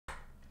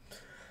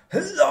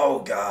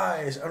Hello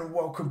guys and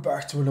welcome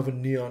back to another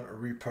Neon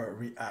Reaper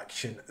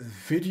reaction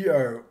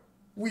video.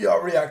 We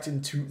are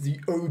reacting to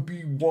the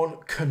Obi-Wan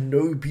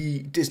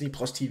Kenobi Disney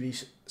Plus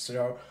TV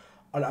show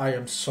and I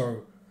am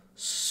so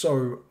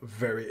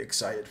very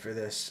excited for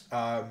this.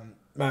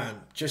 Man,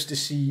 just to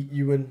see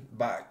Ewan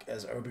back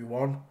as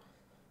Obi-Wan.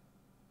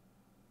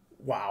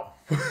 Wow.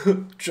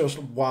 Just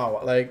wow.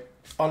 Like,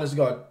 honest to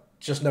God,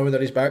 just knowing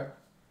that he's back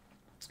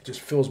just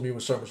fills me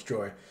with so much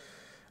joy.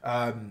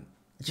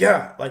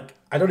 Yeah, like,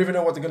 I don't even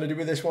know what they're going to do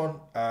with this one,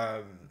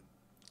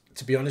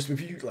 to be honest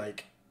with you,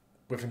 like,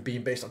 with him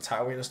being based on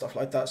Tatooine and stuff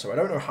like that, so I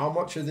don't know how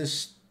much of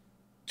this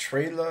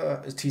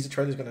teaser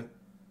trailer is going to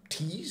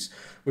tease,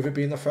 with it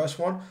being the first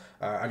one.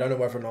 I don't know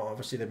whether or not,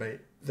 obviously,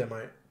 they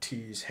might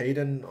tease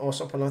Hayden or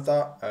something like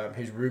that,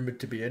 who's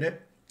rumoured to be in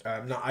it.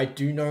 Now, I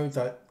do know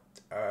that,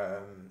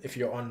 if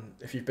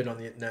you've been on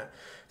the internet,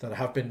 there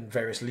have been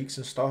various leaks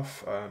and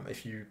stuff.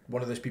 If you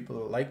one of those people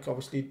that like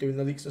obviously doing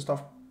the leaks and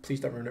stuff, please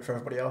don't ruin it for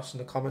everybody else in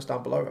the comments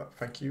down below.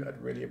 Thank you,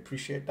 I'd really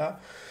appreciate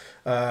that.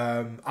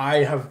 I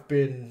have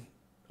been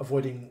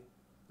avoiding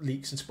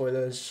leaks and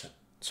spoilers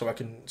so I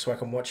can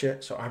watch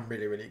it. So I'm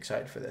really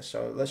excited for this.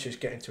 So let's just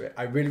get into it.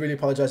 I really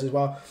apologize as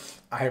well.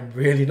 I am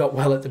really not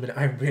well at the minute.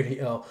 I'm really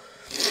ill,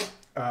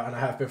 and I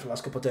have been for the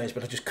last couple of days.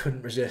 But I just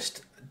couldn't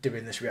resist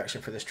doing this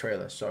reaction for this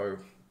trailer. So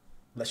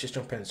let's just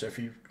jump in. So if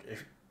you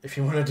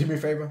want to do me a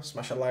favor,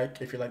 smash a like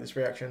if you like this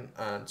reaction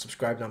and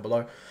subscribe down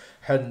below.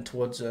 Heading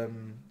towards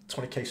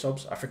 20k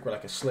subs. I think we're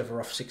like a sliver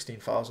off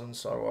 16,000.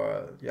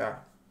 So yeah,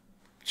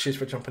 cheers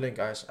for jumping in,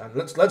 guys, and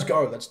let's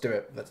go. Let's do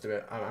it.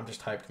 I'm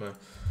just hyped, man.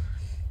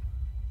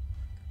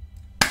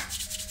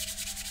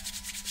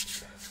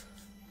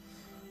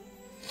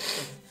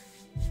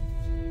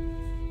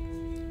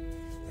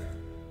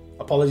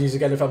 Apologies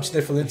again if I'm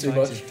sniffling too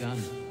much.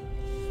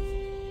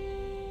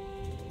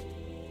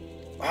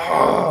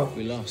 Ah,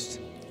 we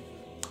lost.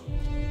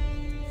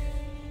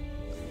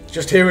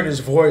 Just hearing his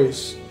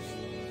voice.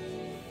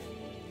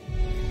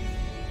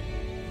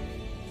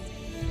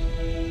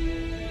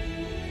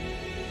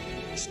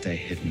 Stay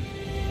hidden.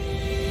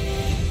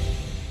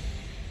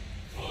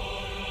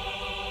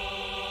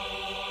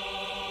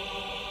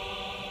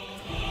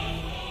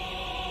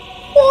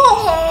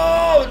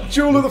 Oh,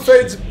 Jewel of the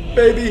Fates,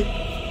 baby.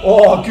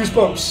 Oh,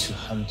 goosebumps.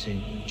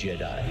 Hunting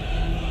Jedi.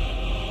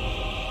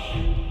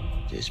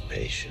 This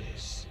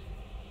patience.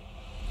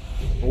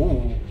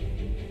 Ooh.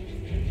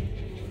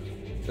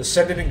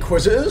 Ascended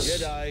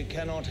Inquisitors? Jedi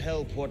cannot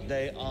help what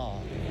they are.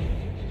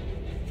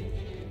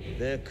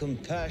 Their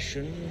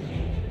compassion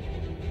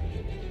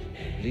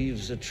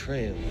leaves a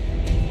trail.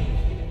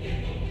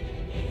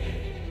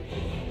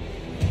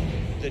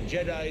 The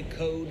Jedi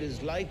Code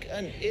is like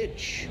an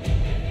itch.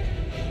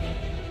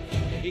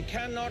 He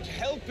cannot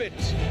help it.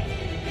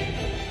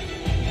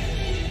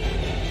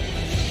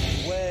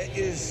 Where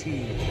is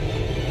he?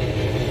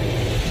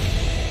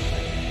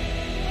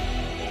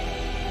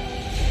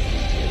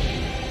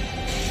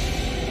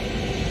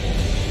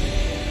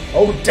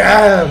 Oh,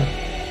 damn!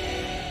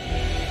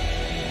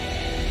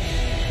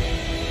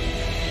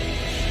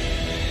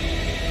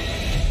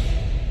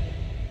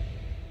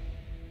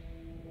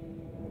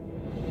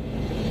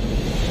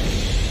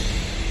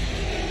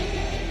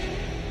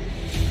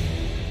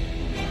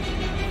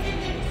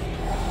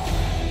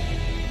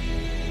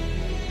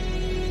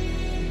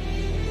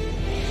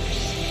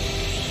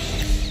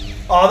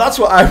 Oh, that's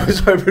what I was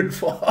hoping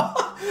for.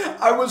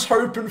 I was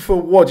hoping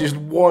for what? Just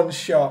one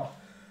shot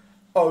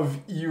of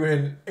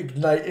Ewan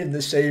igniting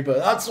the saber.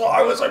 That's what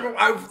I was hoping.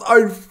 I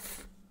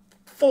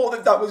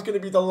thought that was going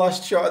to be the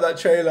last shot of that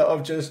trailer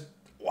of just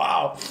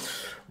wow,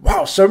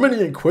 so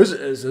many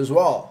Inquisitors as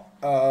well.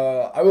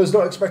 I was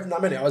not expecting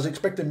that many. I was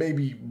expecting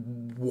maybe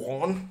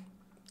one,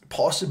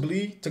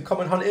 possibly, to come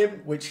and hunt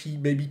him, which he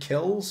maybe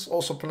kills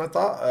or something like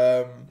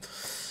that.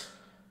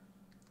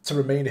 To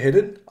remain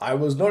hidden. I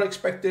was not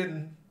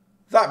expecting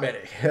that many.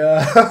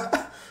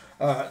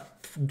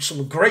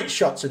 Some great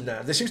shots in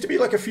there. There seems to be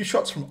like a few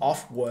shots from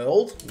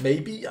off-world,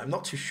 maybe. I'm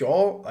not too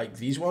sure. Like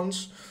these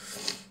ones.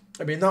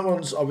 I mean, that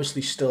one's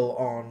obviously still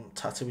on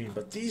Tatooine,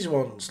 but these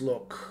ones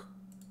look...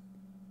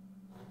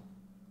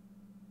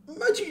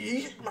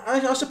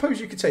 I suppose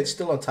you could say it's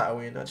still on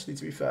Tatooine, actually,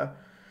 to be fair.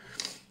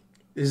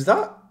 Is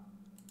that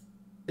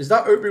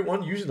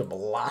Obi-Wan using a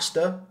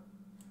blaster?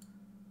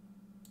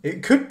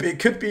 It could be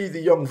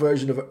the young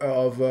version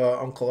of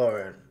Uncle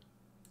Owen.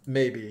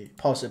 Maybe,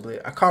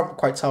 possibly. I can't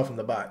quite tell from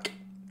the back.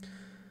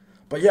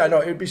 But yeah, no,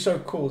 it would be so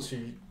cool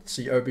to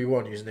see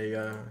Obi-Wan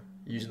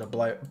using a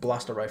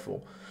blaster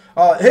rifle.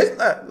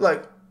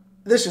 Like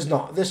this is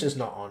not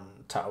on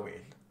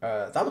Tatooine.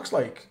 That looks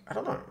like, I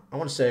don't know. I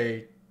want to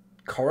say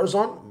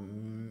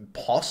Coruscant,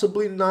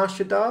 possibly Nar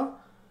Shaddaa.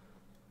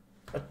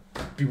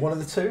 Be one of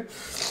the two.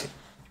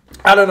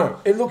 I don't know.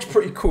 It looks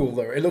pretty cool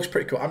though. It looks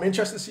pretty cool. I'm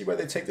interested to see where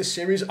they take this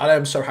series. I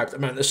am so hyped,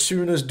 man. As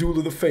soon as Duel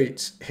of the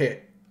Fates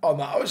hit on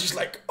that, I was just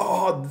like,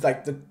 oh,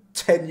 like the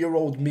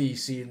 10-year-old me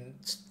seeing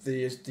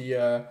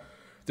the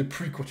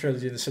prequel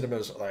trilogy in the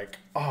cinemas, like,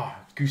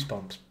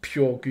 goosebumps,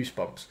 pure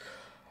goosebumps.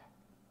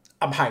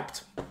 I'm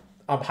hyped.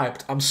 I'm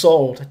hyped. I'm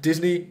sold.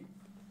 Disney,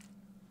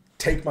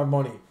 take my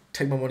money.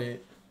 Take my money.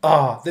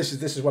 This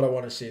is what I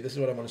want to see. This is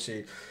what I want to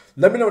see.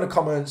 Let me know in the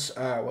comments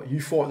what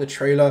you thought of the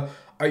trailer.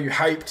 Are you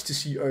hyped to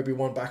see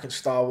Obi-Wan back in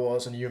Star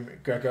Wars and Ewan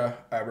McGregor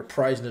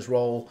reprising his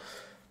role?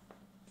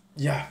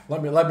 Yeah,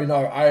 let me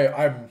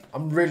know.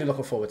 I'm really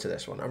looking forward to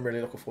this one. I'm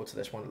really looking forward to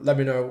this one. Let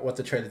me know what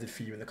the trailer did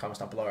for you in the comments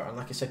down below. And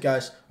like I said,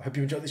 guys, I hope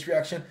you enjoyed this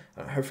reaction.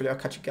 And hopefully I'll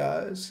catch you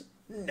guys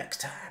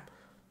next time.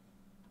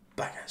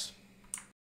 Bye, guys.